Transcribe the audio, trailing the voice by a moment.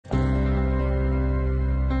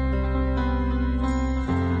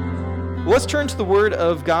Let's turn to the Word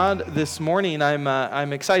of God this morning.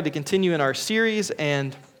 I'm excited to continue in our series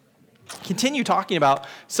and continue talking about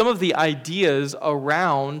some of the ideas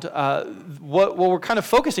around what we're kind of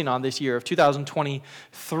focusing on this year of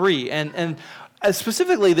 2023, and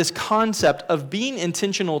specifically this concept of being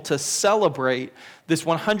intentional to celebrate this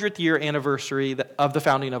 100th year anniversary of the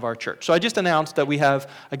founding of our church. So I just announced that we have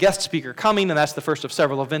a guest speaker coming, and that's the first of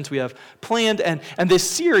several events we have planned. And this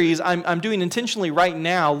series I'm doing intentionally right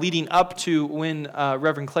now, leading up to when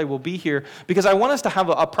Reverend Clay will be here, because I want us to have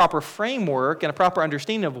a proper framework and a proper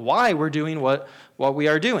understanding of why we're doing what we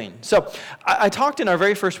are doing. So I talked in our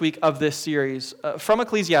very first week of this series from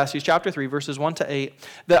Ecclesiastes chapter 3, verses 1 to 8,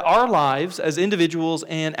 that our lives as individuals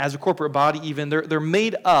and as a corporate body even, they're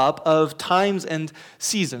made up of times and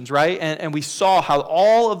seasons, right? And we saw how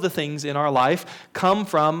all of the things in our life come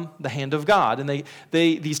from the hand of God. And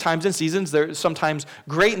these times and seasons, they're sometimes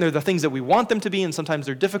great, and they're the things that we want them to be, and sometimes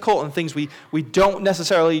they're difficult, and things we don't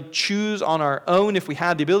necessarily choose on our own if we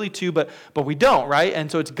had the ability to, but we don't, right?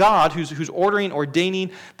 And so it's God who's ordering,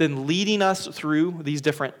 ordaining, then leading us through these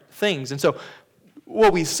different things. And so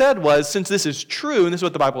what we said was, since this is true, and this is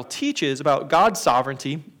what the Bible teaches about God's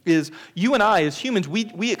sovereignty, is you and I as humans,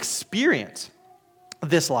 we experience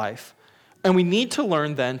this life, and we need to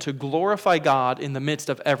learn then to glorify God in the midst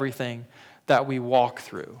of everything that we walk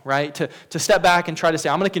through, right? To step back and try to say,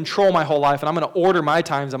 I'm going to control my whole life, and I'm going to order my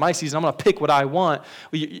times and my season, I'm going to pick what I want.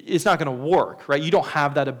 It's not going to work, right? You don't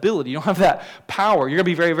have that ability. You don't have that power. You're going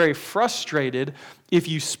to be very, very frustrated if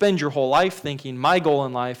you spend your whole life thinking, my goal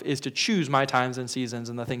in life is to choose my times and seasons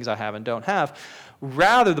and the things I have and don't have.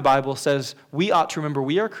 Rather, the Bible says we ought to remember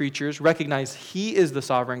we are creatures, recognize He is the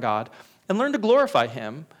sovereign God, and learn to glorify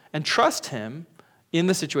Him and trust Him in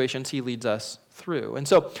the situations He leads us through. And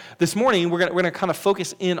so this morning, we're going to kind of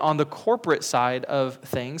focus in on the corporate side of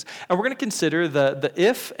things, and we're going to consider the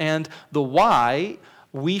if and the why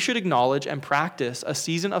we should acknowledge and practice a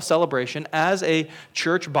season of celebration as a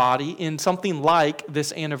church body in something like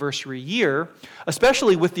this anniversary year,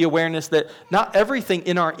 especially with the awareness that not everything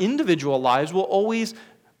in our individual lives will always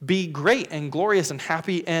be great and glorious and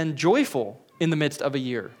happy and joyful in the midst of a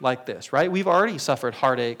year like this, right? We've already suffered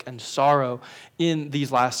heartache and sorrow in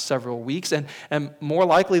these last several weeks, and more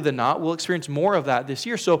likely than not, we'll experience more of that this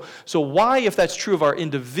year. So why, if that's true of our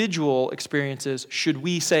individual experiences, should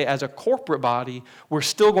we say as a corporate body, we're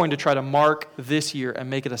still going to try to mark this year and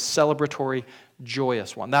make it a celebratory,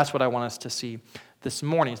 joyous one? That's what I want us to see this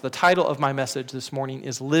morning. So the title of my message this morning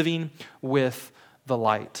is Living with the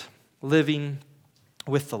Light. Living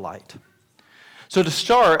with the Light. So to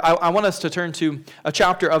start, I want us to turn to a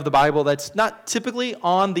chapter of the Bible that's not typically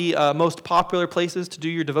on the most popular places to do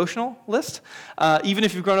your devotional list. Even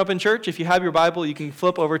if you've grown up in church, if you have your Bible, you can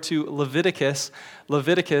flip over to Leviticus,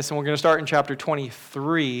 and we're going to start in chapter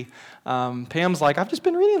 23. Pam's like, I've just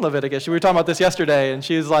been reading Leviticus. We were talking about this yesterday, and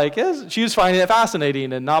she was like, she was finding it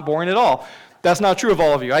fascinating and not boring at all. That's not true of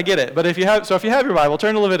all of you. I get it. But if you have your Bible,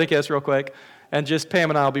 turn to Leviticus real quick, and just Pam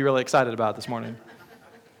and I will be really excited about it this morning.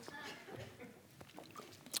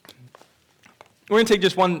 We're going to take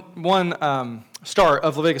just one start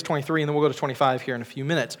of Leviticus 23, and then we'll go to 25 here in a few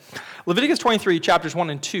minutes. Leviticus 23, chapters 1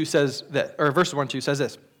 and 2 says that, or verses 1 and 2 says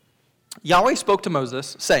this: Yahweh spoke to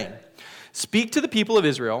Moses, saying, "Speak to the people of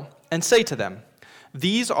Israel, and say to them,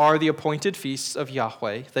 these are the appointed feasts of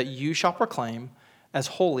Yahweh that you shall proclaim as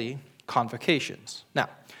holy convocations." Now,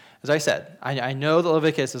 as I said, I know that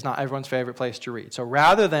Leviticus is not everyone's favorite place to read. So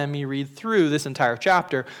rather than me read through this entire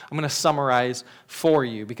chapter, I'm going to summarize for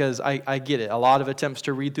you, because I get it. A lot of attempts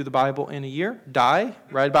to read through the Bible in a year die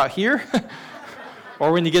right about here,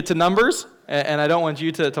 or when you get to Numbers, and I don't want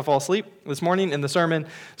you to fall asleep this morning in the sermon.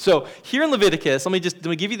 So here in Leviticus, let me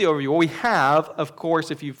give you the overview. What we have, of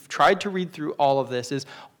course, if you've tried to read through all of this, is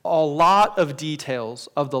a lot of details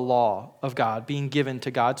of the law of God being given to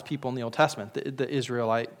God's people in the Old Testament, the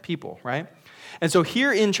Israelite people, right? And so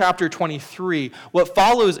here in chapter 23, what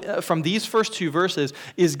follows from these first two verses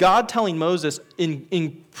is God telling Moses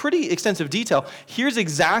in pretty extensive detail, here's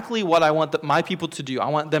exactly what I want my people to do. I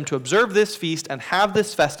want them to observe this feast and have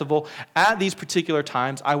this festival at these particular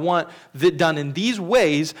times. I want it done in these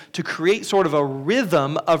ways to create sort of a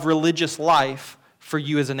rhythm of religious life for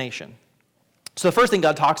you as a nation. So the first thing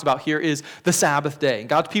God talks about here is the Sabbath day.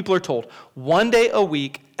 God's people are told 1 day a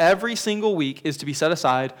week, every single week, is to be set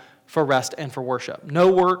aside for rest and for worship. No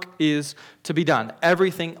work is to be done.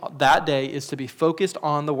 Everything that day is to be focused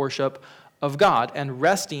on the worship of God and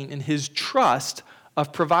resting in His trust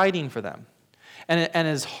of providing for them. And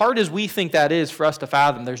as hard as we think that is for us to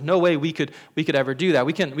fathom, there's no way we could ever do that.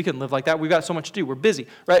 We can live like that. We've got so much to do. We're busy,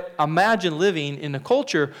 right? Imagine living in a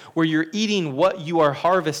culture where you're eating what you are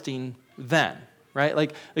harvesting then, right?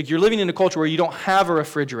 Like you're living in a culture where you don't have a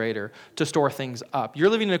refrigerator to store things up. You're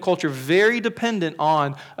living in a culture very dependent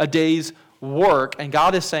on a day's work, and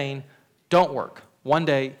God is saying, don't work. One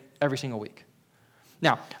day, every single week.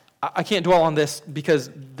 Now, I can't dwell on this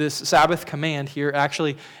because this Sabbath command here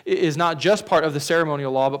actually is not just part of the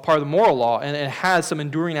ceremonial law, but part of the moral law, and it has some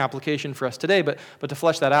enduring application for us today. But to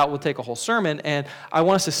flesh that out, we'll take a whole sermon, and I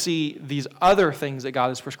want us to see these other things that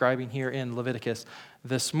God is prescribing here in Leviticus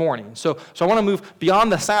this morning. So I want to move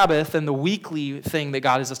beyond the Sabbath and the weekly thing that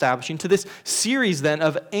God is establishing to this series then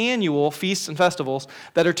of annual feasts and festivals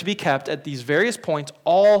that are to be kept at these various points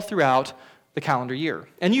all throughout the calendar year.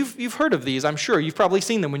 And you've heard of these, I'm sure. You've probably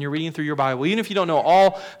seen them when you're reading through your Bible. Even if you don't know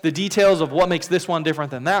all the details of what makes this one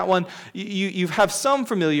different than that one, you have some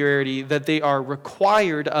familiarity that they are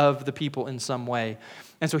required of the people in some way.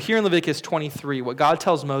 And so here in Leviticus 23, what God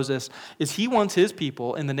tells Moses is he wants his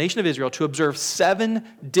people in the nation of Israel to observe 7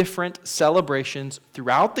 different celebrations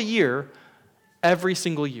throughout the year, every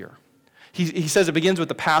single year. He says it begins with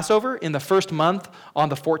the Passover in the first month on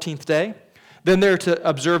the 14th day. Then they're to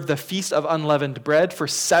observe the Feast of Unleavened Bread for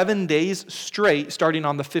 7 days straight, starting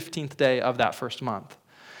on the 15th day of that first month.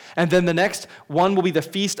 And then the next one will be the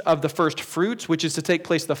Feast of the First Fruits, which is to take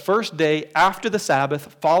place the first day after the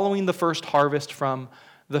Sabbath, following the first harvest from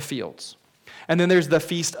the fields. And then there's the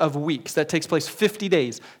Feast of Weeks that takes place 50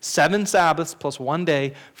 days, 7 Sabbaths plus 1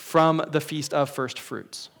 day from the Feast of First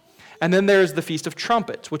Fruits. And then there's the Feast of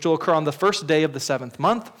Trumpets, which will occur on the first day of the 7th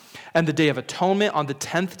month, and the Day of Atonement on the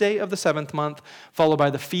 10th day of the 7th month, followed by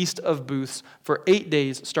the Feast of Booths for 8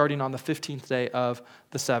 days, starting on the 15th day of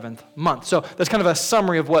the 7th month. So that's kind of a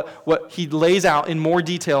summary of what he lays out in more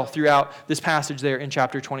detail throughout this passage there in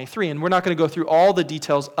chapter 23. And we're not going to go through all the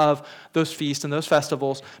details of those feasts and those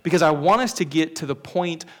festivals, because I want us to get to the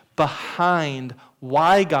point behind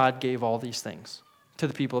why God gave all these things to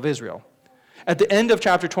the people of Israel. At the end of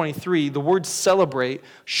chapter 23, the word celebrate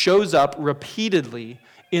shows up repeatedly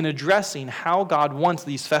in addressing how God wants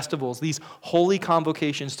these festivals, these holy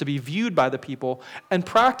convocations to be viewed by the people and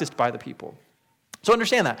practiced by the people. So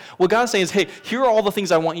understand that. What God's saying is, hey, here are all the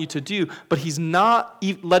things I want you to do, but he's not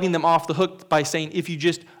letting them off the hook by saying, if you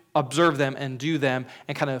just observe them and do them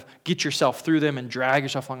and kind of get yourself through them and drag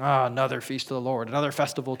yourself along, another feast of the Lord, another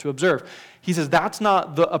festival to observe. He says, that's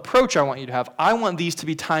not the approach I want you to have. I want these to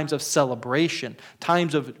be times of celebration,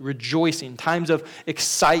 times of rejoicing, times of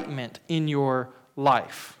excitement in your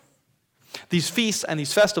life. These feasts and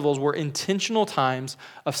these festivals were intentional times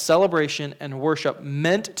of celebration and worship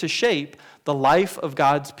meant to shape the life of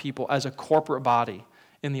God's people as a corporate body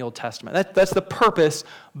in the Old Testament. That's the purpose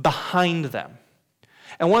behind them.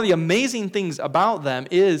 And one of the amazing things about them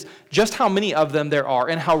is just how many of them there are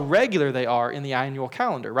and how regular they are in the annual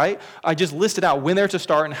calendar, right? I just listed out when they're to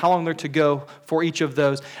start and how long they're to go for each of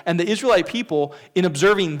those. And the Israelite people, in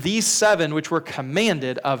observing these 7, which were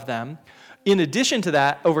commanded of them, in addition to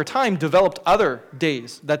that, over time, developed other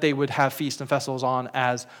days that they would have feasts and festivals on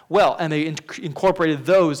as well. And they incorporated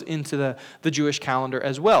those into the Jewish calendar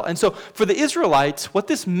as well. And so for the Israelites, what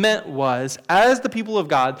this meant was, as the people of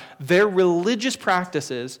God, their religious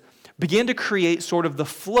practices began to create sort of the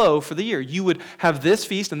flow for the year. You would have this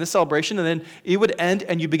feast and this celebration, and then it would end,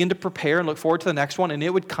 and you begin to prepare and look forward to the next one, and it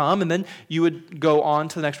would come, and then you would go on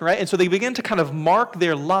to the next one, right? And so they began to kind of mark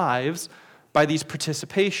their lives by these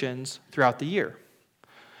participations throughout the year.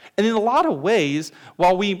 And in a lot of ways,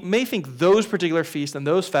 while we may think those particular feasts and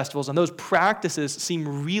those festivals and those practices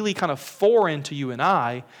seem really kind of foreign to you and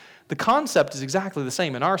I, the concept is exactly the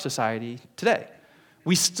same in our society today.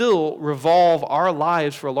 We still revolve our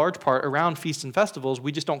lives for a large part around feasts and festivals.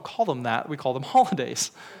 We just don't call them that. We call them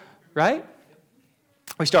holidays, right?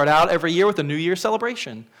 We start out every year with a New Year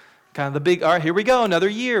celebration. Kind of the big, all right, here we go, another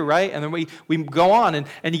year, right? And then we go on, and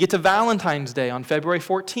you get to Valentine's Day on February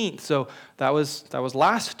 14th. So that was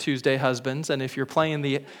last Tuesday, husbands. And if you're playing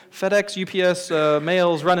the FedEx, UPS,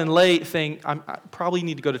 mails running late thing, I probably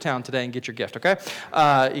need to go to town today and get your gift, okay?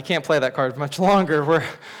 You can't play that card much longer.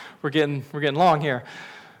 We're getting long here.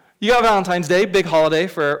 You got Valentine's Day, big holiday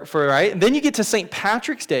for right? And then you get to St.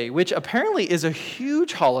 Patrick's Day, which apparently is a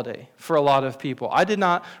huge holiday for a lot of people. I did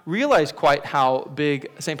not realize quite how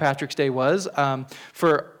big St. Patrick's Day was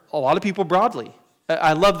for a lot of people broadly.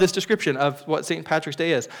 I love this description of what St. Patrick's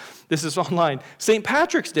Day is. This is online. St.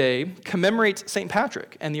 Patrick's Day commemorates St.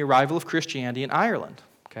 Patrick and the arrival of Christianity in Ireland.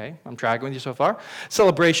 Okay, I'm tracking with you so far.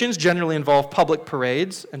 Celebrations generally involve public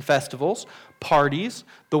parades and festivals, parties,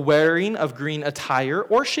 the wearing of green attire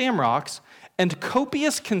or shamrocks, and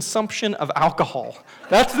copious consumption of alcohol.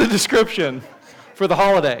 That's the description for the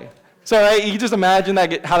holiday. So right, you can just imagine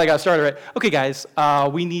how that got started, right? Okay, guys,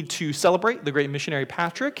 we need to celebrate the great missionary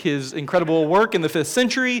Patrick, his incredible work in the 5th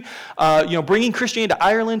century, bringing Christianity to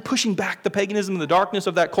Ireland, pushing back the paganism and the darkness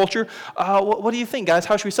of that culture. What do you think, guys?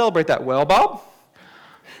 How should we celebrate that? Well, Bob?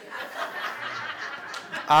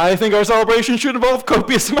 I think our celebration should involve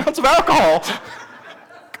copious amounts of alcohol.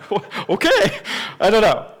 Okay. I don't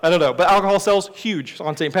know. But alcohol sells huge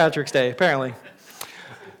on St. Patrick's Day, apparently.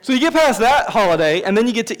 So you get past that holiday, and then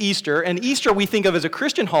you get to Easter. And Easter we think of as a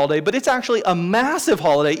Christian holiday, but it's actually a massive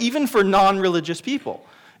holiday, even for non-religious people.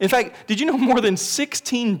 In fact, did you know more than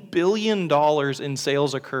 $16 billion in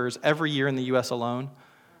sales occurs every year in the U.S. alone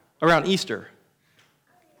around Easter?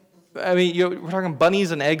 I mean, we're talking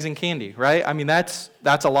bunnies and eggs and candy, right? I mean, that's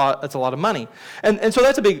a lot of money. And so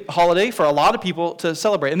that's a big holiday for a lot of people to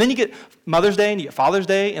celebrate. And then you get Mother's Day and you get Father's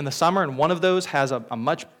Day in the summer, and one of those has a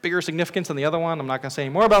much bigger significance than the other one. I'm not going to say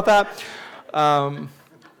any more about that.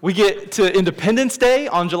 We get to Independence Day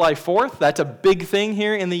on July 4th. That's a big thing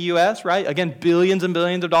here in the U.S., right? Again, billions and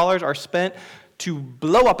billions of dollars are spent to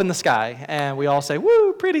blow up in the sky, and we all say,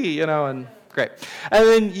 woo, pretty, and great.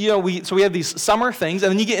 And then, we have these summer things,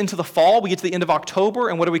 and then you get into the fall, we get to the end of October,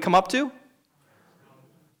 and what do we come up to?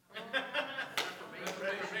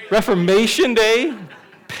 Reformation Day.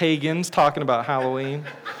 Pagans talking about Halloween.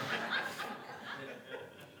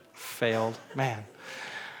 Failed. Man.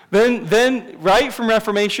 Then right from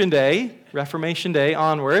Reformation Day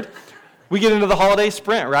onward, we get into the holiday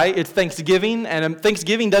sprint, right? It's Thanksgiving, and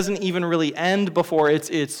Thanksgiving doesn't even really end before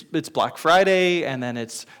it's Black Friday, and then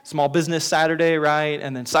it's Small Business Saturday, right?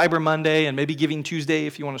 And then Cyber Monday, and maybe Giving Tuesday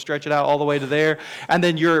if you want to stretch it out all the way to there. And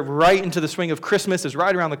then you're right into the swing of Christmas is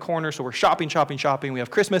right around the corner, so we're shopping. We have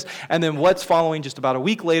Christmas, and then what's following just about a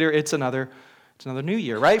week later, it's another New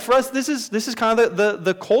Year, right? For us, this is kind of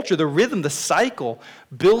the culture, the rhythm, the cycle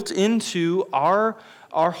built into our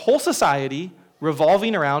whole society,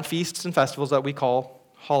 revolving around feasts and festivals that we call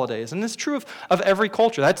holidays. And it's true of every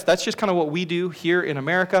culture. That's just kind of what we do here in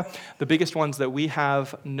America, the biggest ones that we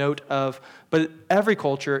have note of. But every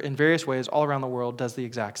culture, in various ways, all around the world, does the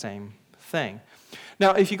exact same thing.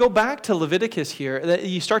 Now, if you go back to Leviticus here,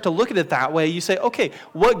 you start to look at it that way, you say, okay,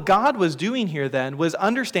 what God was doing here then was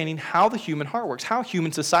understanding how the human heart works, how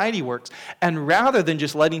human society works. And rather than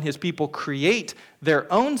just letting his people create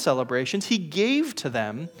their own celebrations, he gave to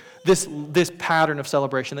them this pattern of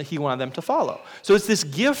celebration that he wanted them to follow. So it's this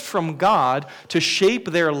gift from God to shape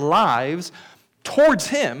their lives towards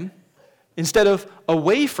him instead of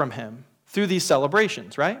away from him through these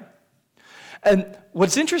celebrations, right? And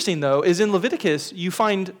what's interesting, though, is in Leviticus, you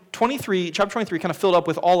find chapter 23 kind of filled up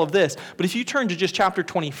with all of this. But if you turn to just chapter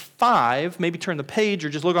 25, maybe turn the page or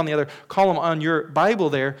just look on the other column on your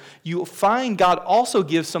Bible there, you'll find God also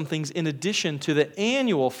gives some things in addition to the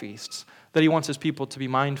annual feasts that he wants his people to be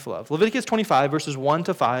mindful of. Leviticus 25, verses 1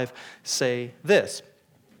 to 5 say this.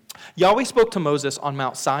 Yahweh spoke to Moses on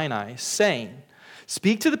Mount Sinai, saying,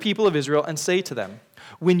 "Speak to the people of Israel and say to them,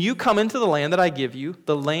 when you come into the land that I give you,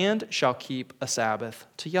 the land shall keep a Sabbath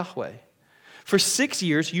to Yahweh. For 6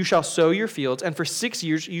 years you shall sow your fields, and for 6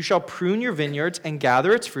 years you shall prune your vineyards and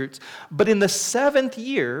gather its fruits. But in the 7th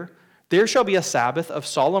year there shall be a Sabbath of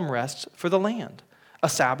solemn rest for the land, a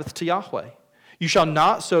Sabbath to Yahweh. You shall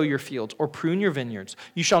not sow your fields or prune your vineyards.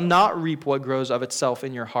 You shall not reap what grows of itself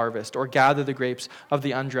in your harvest, or gather the grapes of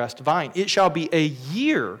the undressed vine. It shall be a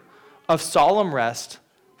year of solemn rest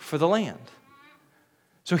for the land."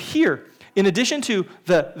 So here, in addition to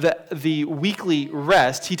the weekly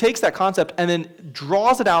rest, he takes that concept and then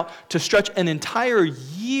draws it out to stretch an entire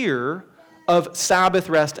year of Sabbath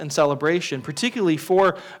rest and celebration, particularly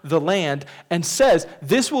for the land, and says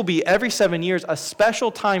this will be every 7 years a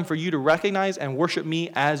special time for you to recognize and worship me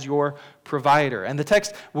as your provider. And the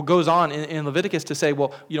text goes on in Leviticus to say,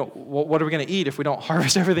 well, what are we going to eat if we don't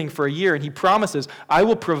harvest everything for a year? And he promises, I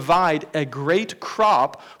will provide a great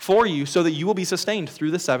crop for you so that you will be sustained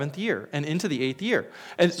through the 7th year and into the 8th year.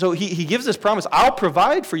 And so he gives this promise, I'll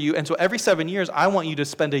provide for you. And so every 7 years, I want you to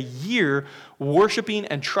spend a year worshiping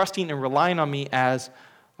and trusting and relying on me as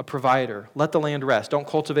a provider. Let the land rest. Don't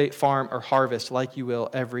cultivate, farm, or harvest like you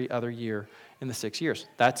will every other year in the 6 years.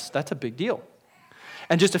 That's a big deal.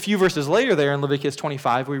 And just a few verses later there in Leviticus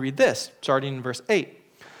 25, we read this, starting in verse 8.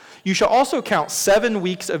 You shall also count 7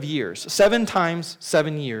 weeks of years, 7 times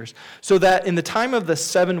 7 years, so that in the time of the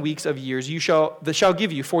 7 weeks of years, that shall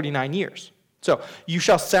give you 49 years. So you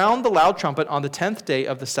shall sound the loud trumpet on the 10th day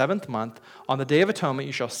of the 7th month. On the Day of Atonement,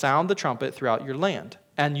 you shall sound the trumpet throughout your land.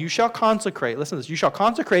 And you shall consecrate, listen to this, you shall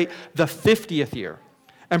consecrate the 50th year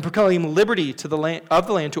and proclaim liberty to the land, of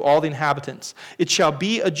the land to all the inhabitants. It shall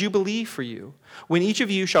be a jubilee for you, when each of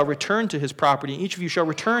you shall return to his property, and each of you shall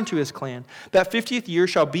return to his clan. That 50th year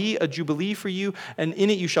shall be a jubilee for you, and in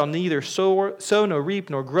it you shall neither sow nor reap,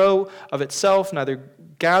 nor grow of itself, neither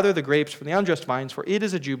gather the grapes from the unjust vines, for it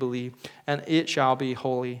is a jubilee, and it shall be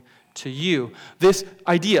holy to you. This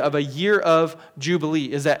idea of a year of jubilee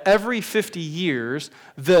is that every 50 years,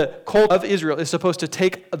 the cult of Israel is supposed to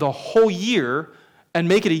take the whole year and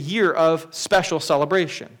make it a year of special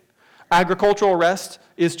celebration. Agricultural rest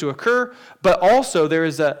is to occur, but also there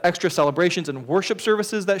is extra celebrations and worship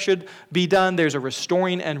services that should be done. There's a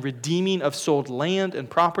restoring and redeeming of sold land and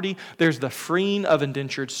property. There's the freeing of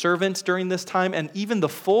indentured servants during this time, and even the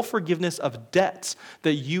full forgiveness of debts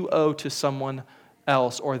that you owe to someone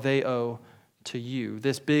else or they owe to you.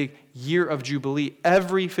 This big year of Jubilee,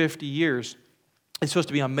 every 50 years, is supposed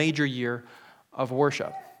to be a major year of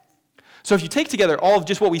worship. So if you take together all of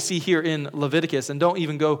just what we see here in Leviticus and don't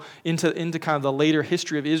even go into kind of the later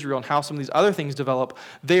history of Israel and how some of these other things develop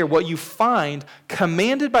there, what you find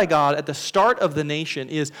commanded by God at the start of the nation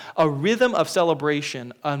is a rhythm of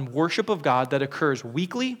celebration and worship of God that occurs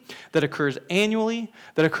weekly, that occurs annually,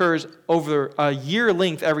 that occurs over a year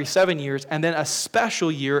length every 7 years, and then a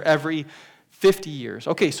special year every 50 years.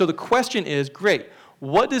 Okay, so the question is, great,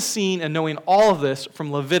 what does seeing and knowing all of this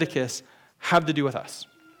from Leviticus have to do with us?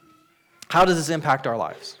 How does this impact our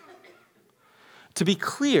lives? To be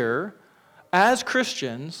clear, as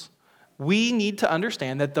Christians, we need to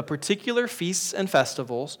understand that the particular feasts and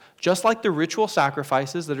festivals, just like the ritual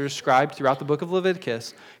sacrifices that are described throughout the book of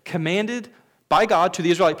Leviticus, commanded by God to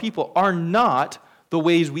the Israelite people, are not the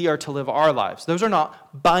ways we are to live our lives. Those are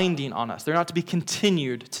not binding on us. They're not to be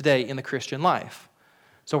continued today in the Christian life.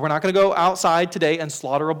 So we're not going to go outside today and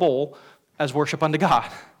slaughter a bull as worship unto God.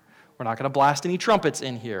 We're not going to blast any trumpets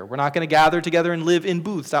in here. We're not going to gather together and live in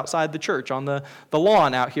booths outside the church on the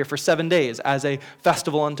lawn out here for 7 days as a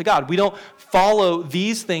festival unto God. We don't follow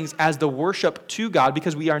these things as the worship to God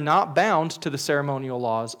because we are not bound to the ceremonial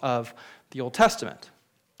laws of the Old Testament.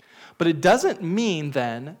 But it doesn't mean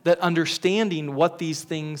then that understanding what these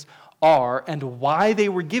things are and why they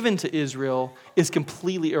were given to Israel is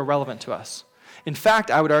completely irrelevant to us. In fact,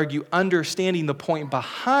 I would argue understanding the point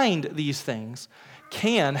behind these things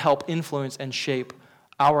can help influence and shape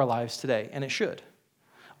our lives today, and it should.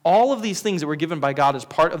 All of these things that were given by God as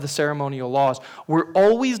part of the ceremonial laws were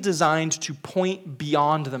always designed to point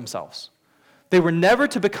beyond themselves. They were never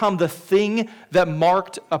to become the thing that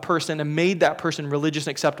marked a person and made that person religious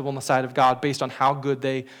and acceptable in the sight of God based on how good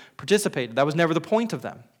they participated. That was never the point of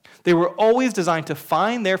them. They were always designed to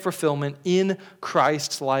find their fulfillment in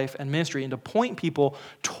Christ's life and ministry and to point people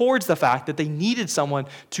towards the fact that they needed someone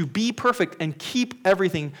to be perfect and keep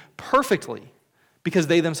everything perfectly because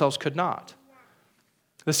they themselves could not.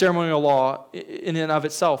 The ceremonial law in and of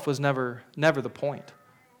itself was never the point.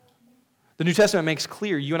 The New Testament makes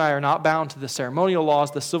clear you and I are not bound to the ceremonial laws,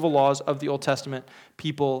 the civil laws of the Old Testament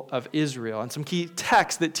people of Israel. And some key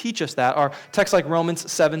texts that teach us that are texts like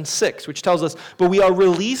Romans 7:6, which tells us, "But we are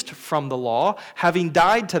released from the law, having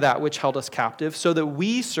died to that which held us captive, so that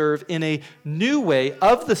we serve in a new way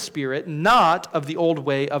of the Spirit, not of the old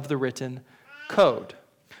way of the written code."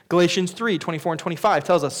 Galatians 3:24 and 25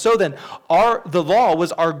 tells us, "So then, the law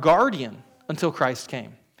was our guardian until Christ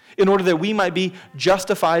came, in order that we might be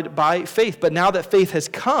justified by faith. But now that faith has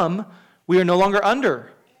come, we are no longer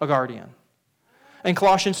under a guardian." And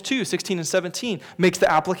Colossians 2:16 and 17 makes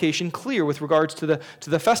the application clear with regards to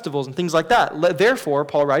the festivals and things like that. Therefore,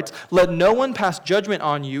 Paul writes, "Let no one pass judgment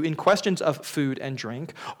on you in questions of food and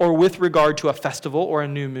drink, or with regard to a festival or a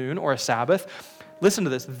new moon or a Sabbath." Listen to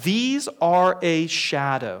this. "These are a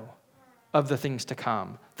shadow of the things to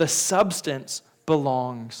come. The substance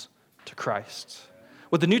belongs to Christ."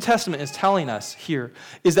 What the New Testament is telling us here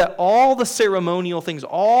is that all the ceremonial things,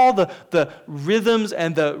 all the rhythms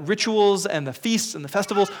and the rituals and the feasts and the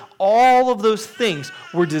festivals, all of those things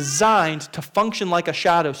were designed to function like a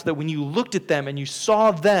shadow so that when you looked at them and you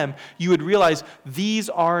saw them, you would realize these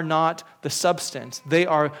are not the substance. They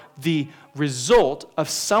are the result of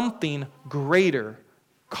something greater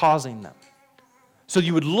causing them. So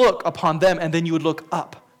you would look upon them and then you would look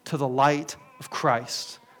up to the light of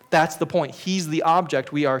Christ. That's the point. He's the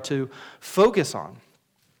object we are to focus on.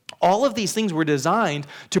 All of these things were designed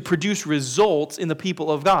to produce results in the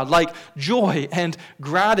people of God, like joy and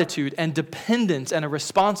gratitude and dependence and a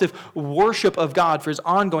responsive worship of God for his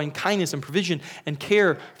ongoing kindness and provision and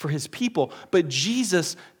care for his people. But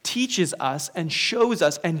Jesus teaches us and shows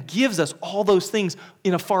us and gives us all those things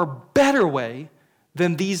in a far better way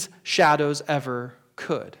than these shadows ever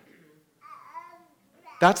could.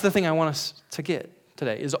 That's the thing I want us to get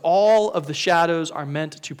today, is all of the shadows are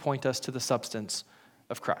meant to point us to the substance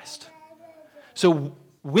of Christ. So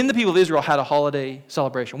when the people of Israel had a holiday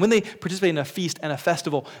celebration, when they participated in a feast and a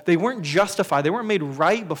festival, they weren't justified, they weren't made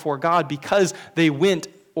right before God because they went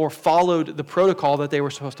or followed the protocol that they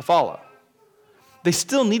were supposed to follow. They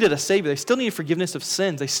still needed a Savior. They still needed forgiveness of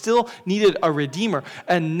sins. They still needed a Redeemer.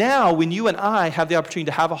 And now, when you and I have the opportunity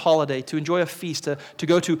to have a holiday, to enjoy a feast, to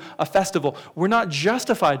go to a festival, we're not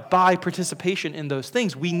justified by participation in those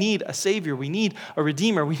things. We need a Savior. We need a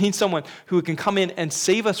Redeemer. We need someone who can come in and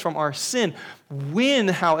save us from our sin. When,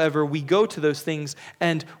 however, we go to those things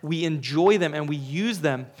and we enjoy them and we use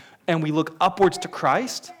them and we look upwards to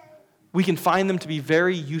Christ, we can find them to be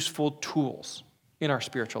very useful tools in our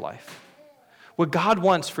spiritual life. What God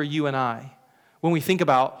wants for you and I, when we think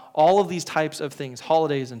about all of these types of things,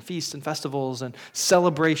 holidays and feasts and festivals and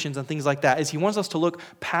celebrations and things like that, is He wants us to look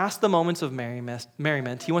past the moments of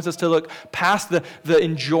merriment. He wants us to look past the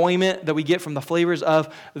enjoyment that we get from the flavors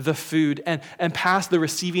of the food and past the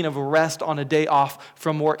receiving of rest on a day off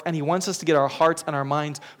from work. And He wants us to get our hearts and our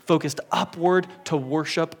minds focused upward to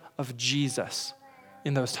worship of Jesus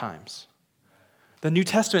in those times. The New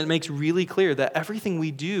Testament makes really clear that everything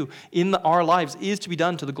we do in our lives is to be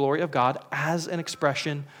done to the glory of God as an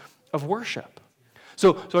expression of worship.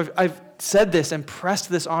 So I've said this and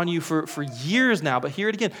pressed this on you for years now, but hear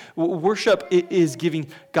it again. Worship is giving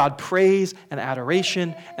God praise and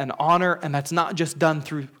adoration and honor, and that's not just done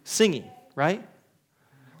through singing, right?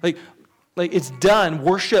 Like it's done,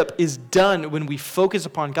 worship is done when we focus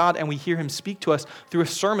upon God and we hear Him speak to us through a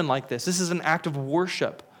sermon like this. This is an act of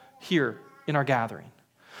worship here in our gathering.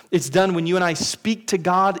 It's done when you and I speak to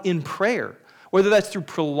God in prayer, whether that's through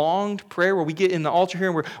prolonged prayer where we get in the altar here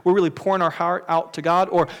and we're really pouring our heart out to God,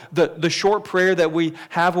 or the short prayer that we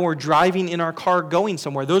have when we're driving in our car going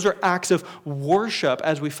somewhere. Those are acts of worship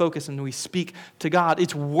as we focus and we speak to God.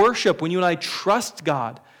 It's worship when you and I trust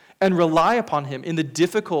God and rely upon Him in the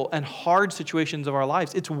difficult and hard situations of our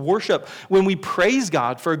lives. It's worship when we praise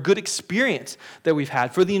God for a good experience that we've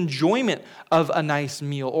had, for the enjoyment of a nice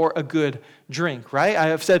meal or a good drink, right? I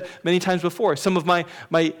have said many times before, some of my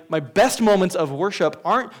best moments of worship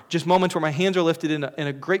aren't just moments where my hands are lifted in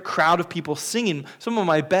a great crowd of people singing. Some of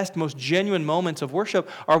my best, most genuine moments of worship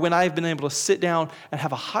are when I've been able to sit down and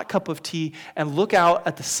have a hot cup of tea and look out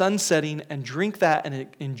at the sun setting and drink that and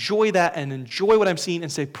enjoy what I'm seeing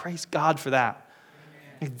and say, praise God for that.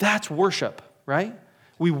 Like, that's worship, right?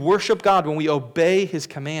 We worship God when we obey His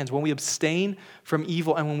commands, when we abstain from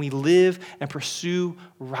evil, and when we live and pursue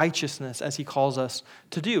righteousness as He calls us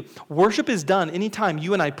to do. Worship is done anytime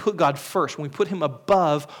you and I put God first, when we put Him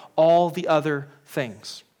above all the other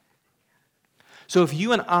things. So if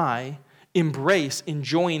you and I embrace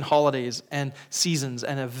enjoying holidays and seasons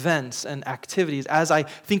and events and activities, as I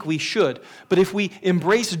think we should, but if we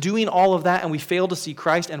embrace doing all of that and we fail to see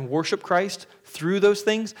Christ and worship Christ through those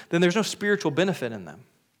things, then there's no spiritual benefit in them.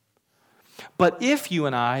 But if you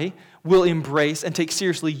and I will embrace and take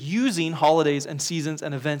seriously using holidays and seasons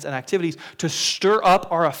and events and activities to stir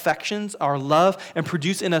up our affections, our love, and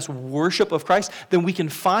produce in us worship of Christ, then we can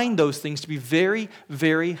find those things to be very,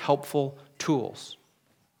 very helpful tools.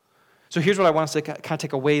 So here's what I want us to kind of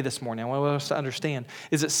take away this morning. I want us to understand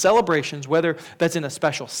is that celebrations, whether that's in a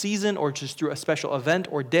special season or just through a special event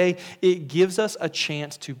or day, it gives us a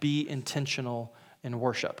chance to be intentional in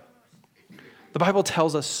worship. The Bible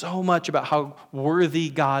tells us so much about how worthy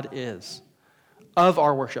God is of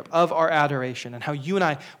our worship, of our adoration, and how you and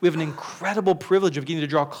I, we have an incredible privilege of getting to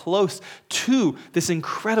draw close to this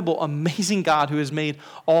incredible, amazing God who has made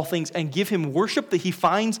all things and give Him worship that He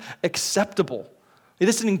finds acceptable. It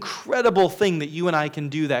is an incredible thing that you and I can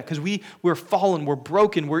do that because we're fallen, we're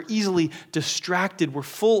broken, we're easily distracted, we're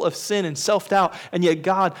full of sin and self-doubt, and yet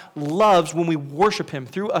God loves when we worship Him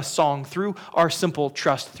through a song, through our simple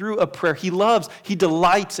trust, through a prayer. He loves, He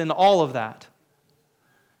delights in all of that.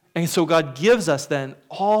 And so God gives us then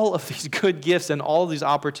all of these good gifts and all of these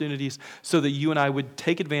opportunities so that you and I would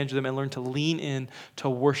take advantage of them and learn to lean in to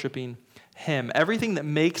worshiping Him. Everything that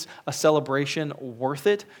makes a celebration worth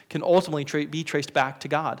it can ultimately be traced back to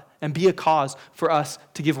God and be a cause for us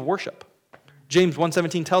to give worship. James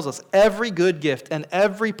 1:17 tells us, every good gift and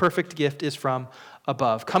every perfect gift is from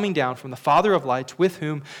above, coming down from the Father of lights, with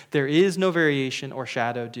whom there is no variation or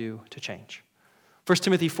shadow due to change. 1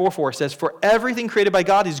 Timothy 4:4 says, for everything created by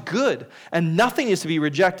God is good, and nothing is to be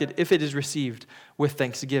rejected if it is received with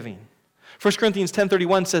thanksgiving. 1 Corinthians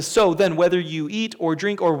 10:31 says, so then whether you eat or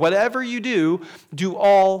drink or whatever you do, do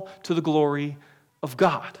all to the glory of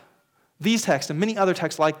God. These texts and many other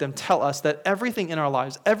texts like them tell us that everything in our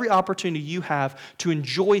lives, every opportunity you have to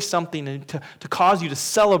enjoy something and to cause you to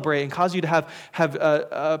celebrate and cause you to have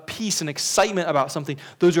a peace and excitement about something,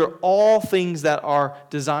 those are all things that are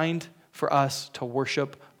designed for us to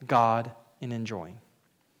worship God in enjoying.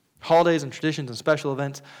 Holidays and traditions and special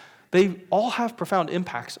events, they all have profound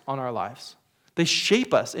impacts on our lives. They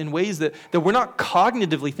shape us in ways that we're not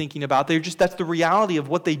cognitively thinking about. That's the reality of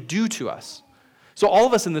what they do to us. So all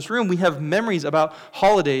of us in this room, we have memories about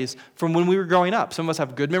holidays from when we were growing up. Some of us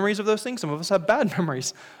have good memories of those things. Some of us have bad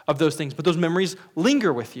memories of those things. But those memories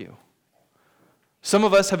linger with you. Some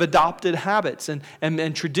of us have adopted habits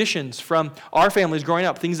and traditions from our families growing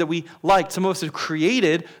up, things that we liked. Some of us have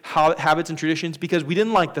created habits and traditions because we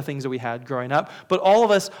didn't like the things that we had growing up. But all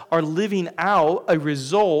of us are living out a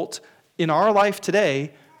result in our life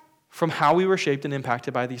today from how we were shaped and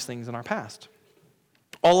impacted by these things in our past.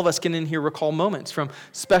 All of us can in here recall moments from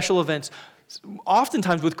special events,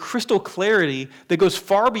 oftentimes with crystal clarity that goes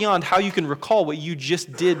far beyond how you can recall what you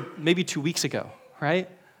just did maybe 2 weeks ago, right?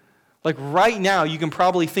 Like right now, you can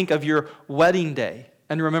probably think of your wedding day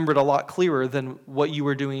and remember it a lot clearer than what you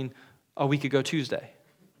were doing a week ago Tuesday,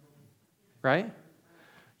 right?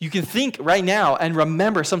 You can think right now and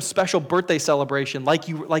remember some special birthday celebration like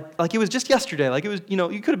it was just yesterday, like it was,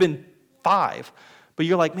 you could have been 5. But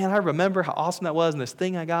you're like, man, I remember how awesome that was and this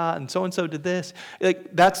thing I got and so did this.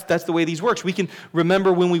 Like that's the way these works. We can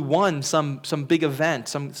remember when we won some big event,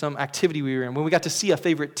 some activity we were in, when we got to see a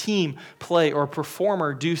favorite team play or a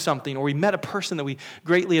performer do something, or we met a person that we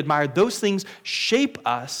greatly admired. Those things shape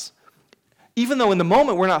us, even though in the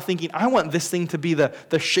moment we're not thinking, I want this thing to be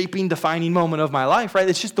the shaping, defining moment of my life, right?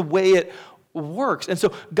 It's just the way it works. And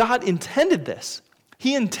so God intended this.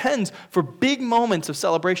 He intends for big moments of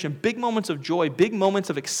celebration, big moments of joy, big moments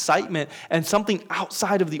of excitement, and something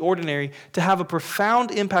outside of the ordinary to have a profound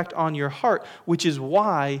impact on your heart, which is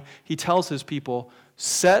why he tells his people,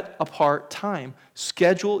 set apart time.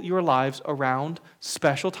 Schedule your lives around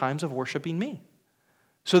special times of worshiping me.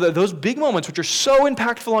 So that those big moments, which are so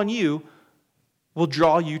impactful on you, will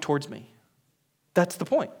draw you towards me. That's the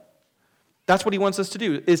point. That's what he wants us to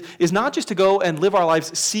do, is not just to go and live our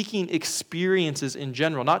lives seeking experiences in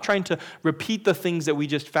general, not trying to repeat the things that we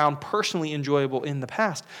just found personally enjoyable in the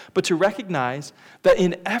past, but to recognize that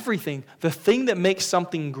in everything, the thing that makes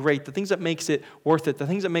something great, the things that makes it worth it, the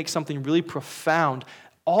things that make something really profound,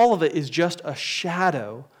 all of it is just a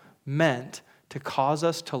shadow meant to cause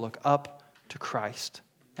us to look up to Christ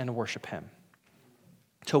and worship him.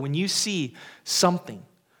 So when you see something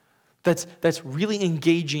that's really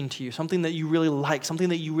engaging to you, something that you really like, something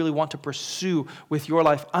that you really want to pursue with your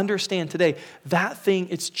life, understand today, that thing,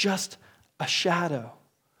 it's just a shadow.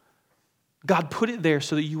 God put it there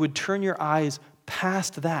so that you would turn your eyes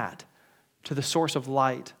past that to the source of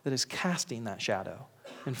light that is casting that shadow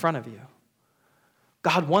in front of you.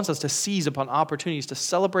 God wants us to seize upon opportunities to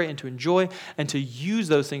celebrate and to enjoy and to use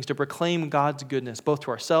those things to proclaim God's goodness, both to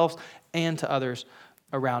ourselves and to others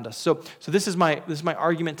around us. So this is my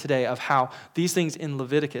argument today of how these things in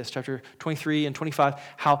Leviticus chapter 23 and 25,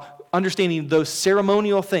 how understanding those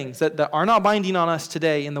ceremonial things that are not binding on us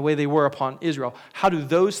today in the way they were upon Israel, how do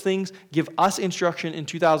those things give us instruction in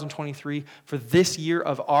 2023 for this year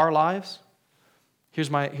of our lives?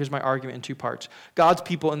 Here's my argument in 2 parts. God's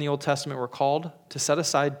people in the Old Testament were called to set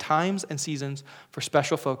aside times and seasons for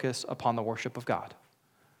special focus upon the worship of God.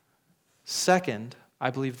 Second, I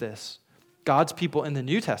believe this. God's people in the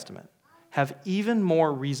New Testament have even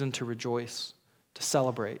more reason to rejoice, to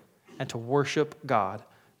celebrate, and to worship God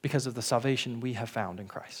because of the salvation we have found in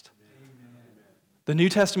Christ. Amen. The New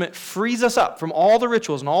Testament frees us up from all the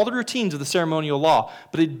rituals and all the routines of the ceremonial law,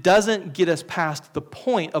 but it doesn't get us past the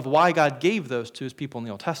point of why God gave those to his people in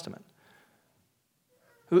the Old Testament.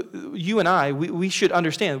 You and I, we should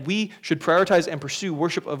understand, we should prioritize and pursue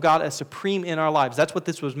worship of God as supreme in our lives. That's what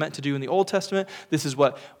this was meant to do in the Old Testament. This is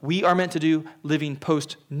what we are meant to do living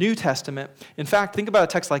post-New Testament. In fact, think about a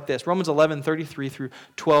text like this. Romans 11:33 through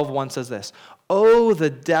 12:1 says this. Oh, the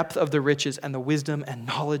depth of the riches and the wisdom and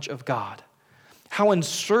knowledge of God. How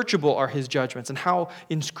unsearchable are his judgments and how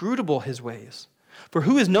inscrutable his ways. For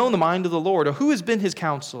who has known the mind of the Lord, or who has been his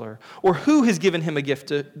counselor, or who has given him a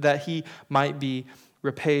gift that he might be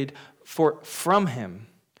repaid? For from him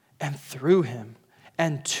and through him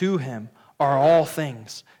and to him are all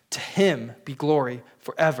things. To him be glory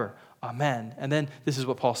forever. Amen. And then this is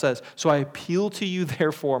what Paul says. So I appeal to you,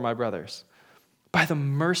 therefore, my brothers, by the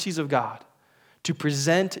mercies of God, to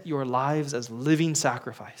present your lives as living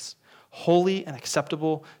sacrifice, holy and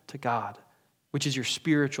acceptable to God, which is your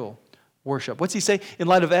spiritual worship. What's he say? In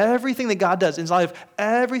light of everything that God does, in light of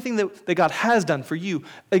everything that God has done for you,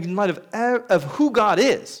 in light of who God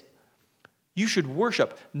is, you should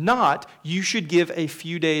worship. Not you should give a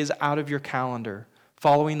few days out of your calendar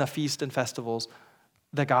following the feast and festivals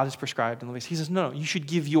that God has prescribed in Leviticus. He says, no, you should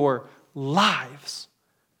give your lives.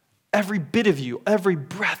 Every bit of you, every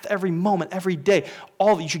breath, every moment, every day,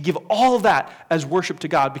 you should give all of that as worship to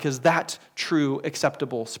God because that's true,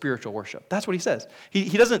 acceptable spiritual worship. That's what he says.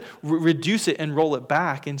 He doesn't reduce it and roll it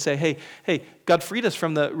back and say, hey, God freed us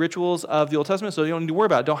from the rituals of the Old Testament, so you don't need to worry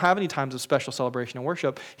about it. Don't have any times of special celebration and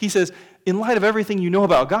worship. He says, in light of everything you know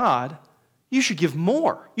about God, you should give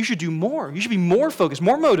more. You should do more. You should be more focused,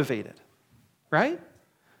 more motivated, right?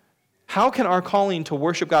 How can our calling to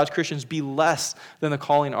worship God as Christians be less than the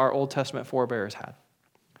calling our Old Testament forebears had?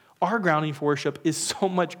 Our grounding for worship is so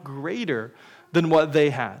much greater than what they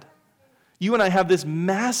had. You and I have this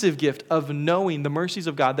massive gift of knowing the mercies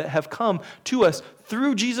of God that have come to us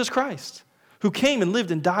through Jesus Christ, who came and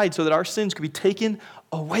lived and died so that our sins could be taken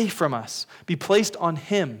away from us, be placed on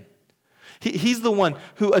him. He's the one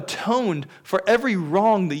who atoned for every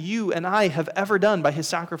wrong that you and I have ever done by his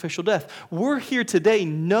sacrificial death. We're here today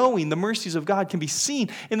knowing the mercies of God can be seen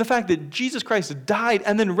in the fact that Jesus Christ died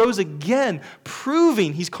and then rose again,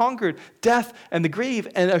 proving he's conquered death and the grave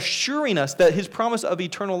and assuring us that his promise of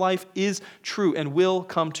eternal life is true and will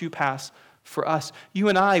come to pass for us. You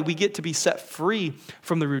and I, we get to be set free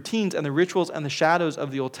from the routines and the rituals and the shadows of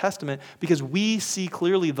the Old Testament because we see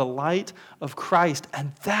clearly the light of Christ,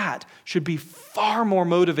 and that should be far more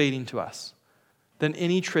motivating to us than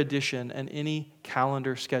any tradition and any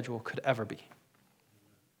calendar schedule could ever be.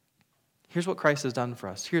 Here's what Christ has done for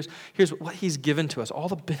us. Here's what he's given to us, all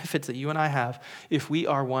the benefits that you and I have if we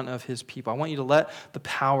are one of his people. I want you to let the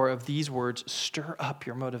power of these words stir up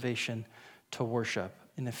your motivation to worship.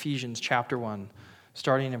 In Ephesians chapter 1,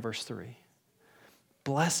 starting in verse 3.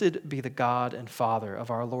 Blessed be the God and Father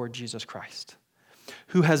of our Lord Jesus Christ,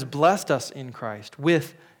 who has blessed us in Christ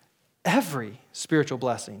with every spiritual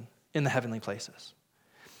blessing in the heavenly places,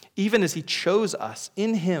 even as he chose us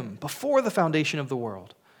in him before the foundation of the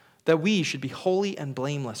world, that we should be holy and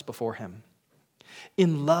blameless before him.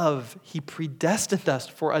 In love, he predestined us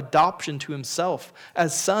for adoption to himself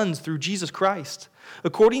as sons through Jesus Christ,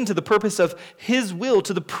 according to the purpose of his will,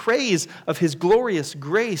 to the praise of his glorious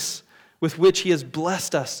grace with which he has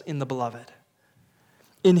blessed us in the beloved.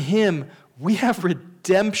 In him, we have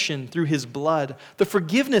redemption through his blood, the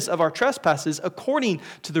forgiveness of our trespasses according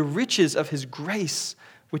to the riches of his grace,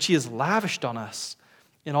 which he has lavished on us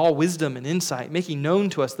in all wisdom and insight, making known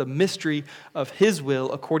to us the mystery of his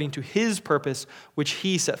will according to his purpose, which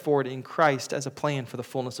he set forward in Christ as a plan for the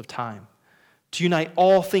fullness of time, to unite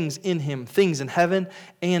all things in him, things in heaven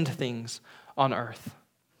and things on earth.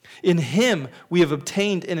 In him we have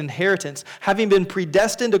obtained an inheritance, having been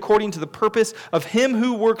predestined according to the purpose of him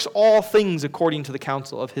who works all things according to the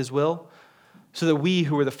counsel of his will, so that we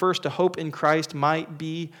who were the first to hope in Christ might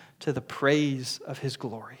be to the praise of his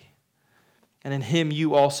glory. And in him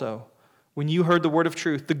you also, when you heard the word of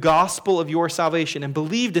truth, the gospel of your salvation, and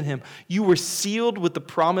believed in him, you were sealed with the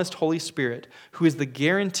promised Holy Spirit, who is the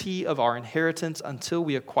guarantee of our inheritance until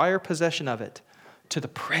we acquire possession of it, to the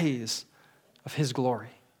praise of his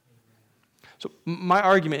glory. So my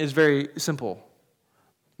argument is very simple.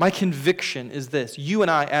 My conviction is this: you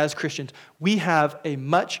and I, as Christians, we have a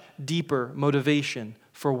much deeper motivation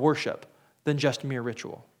for worship than just mere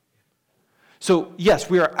ritual. So yes,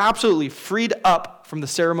 we are absolutely freed up from the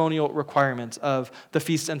ceremonial requirements of the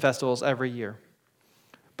feasts and festivals every year.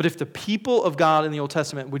 But if the people of God in the Old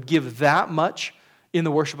Testament would give that much in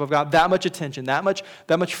the worship of God, that much attention, that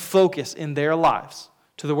much focus in their lives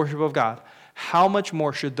to the worship of God, how much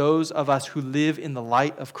more should those of us who live in the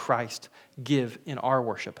light of Christ give in our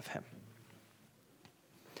worship of him?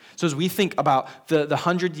 So as we think about the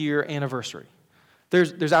 100-year anniversary,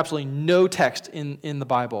 there's absolutely no text in the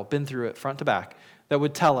Bible, been through it front to back, that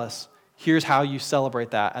would tell us, here's how you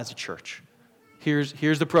celebrate that as a church. Here's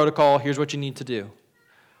the protocol, here's what you need to do.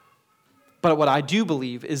 But what I do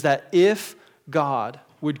believe is that if God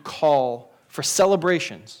would call for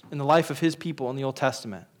celebrations in the life of his people in the Old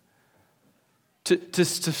Testament, to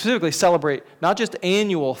specifically celebrate not just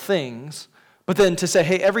annual things, but then to say,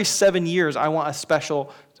 hey, every 7 years I want a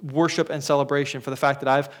special worship and celebration for the fact that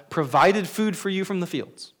I've provided food for you from the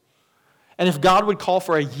fields. And if God would call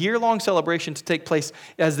for a year-long celebration to take place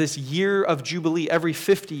as this year of Jubilee every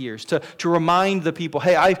 50 years, to remind the people,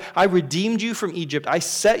 hey, I redeemed you from Egypt. I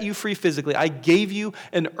set you free physically. I gave you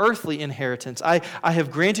an earthly inheritance. I have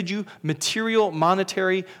granted you material,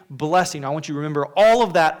 monetary blessing. I want you to remember all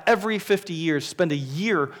of that every 50 years. Spend a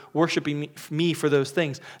year worshiping me for those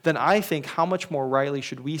things. Then I think how much more rightly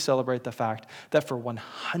should we celebrate the fact that for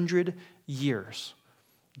 100 years,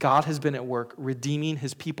 God has been at work redeeming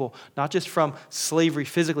his people, not just from slavery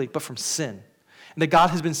physically, but from sin. And that God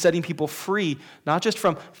has been setting people free, not just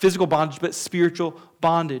from physical bondage, but spiritual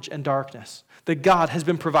bondage and darkness. That God has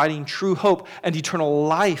been providing true hope and eternal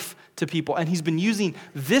life to people. And he's been using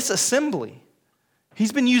this assembly.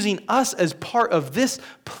 He's been using us as part of this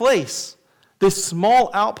place, this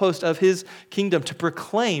small outpost of his kingdom, to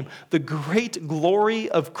proclaim the great glory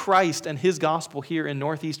of Christ and his gospel here in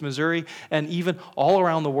Northeast Missouri and even all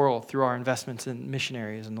around the world through our investments in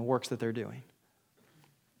missionaries and the works that they're doing.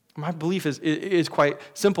 My belief is quite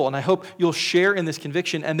simple, and I hope you'll share in this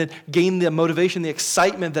conviction and then gain the motivation, the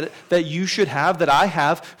excitement that you should have, that I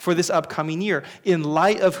have for this upcoming year in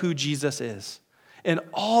light of who Jesus is. And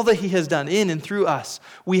all that he has done in and through us,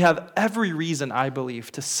 we have every reason, I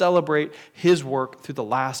believe, to celebrate his work through the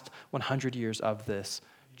last 100 years of this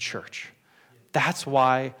church. That's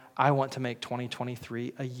why I want to make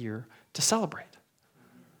 2023 a year to celebrate.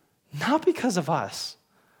 Not because of us,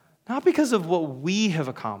 not because of what we have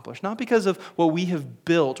accomplished, not because of what we have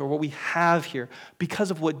built or what we have here,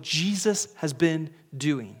 because of what Jesus has been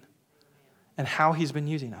doing and how he's been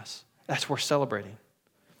using us. That's what we're celebrating.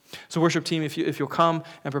 So worship team, if you'll come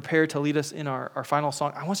and prepare to lead us in our final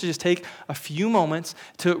song, I want to just take a few moments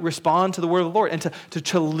to respond to the word of the Lord and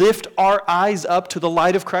to lift our eyes up to the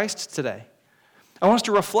light of Christ today. I want us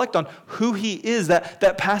to reflect on who he is,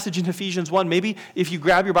 that passage in Ephesians 1. Maybe if you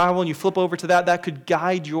grab your Bible and you flip over to that could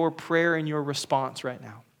guide your prayer and your response right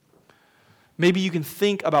now. Maybe you can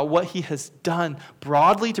think about what he has done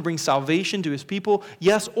broadly to bring salvation to his people,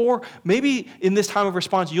 yes, or maybe in this time of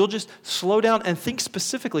response, you'll just slow down and think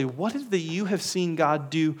specifically, what is it that you have seen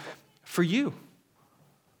God do for you?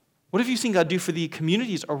 What have you seen God do for the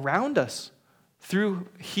communities around us through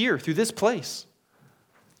here, through this place?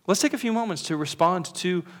 Let's take a few moments to respond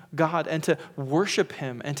to God and to worship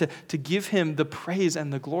him and to give him the praise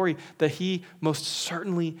and the glory that he most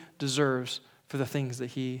certainly deserves for the things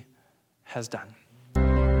that he has done.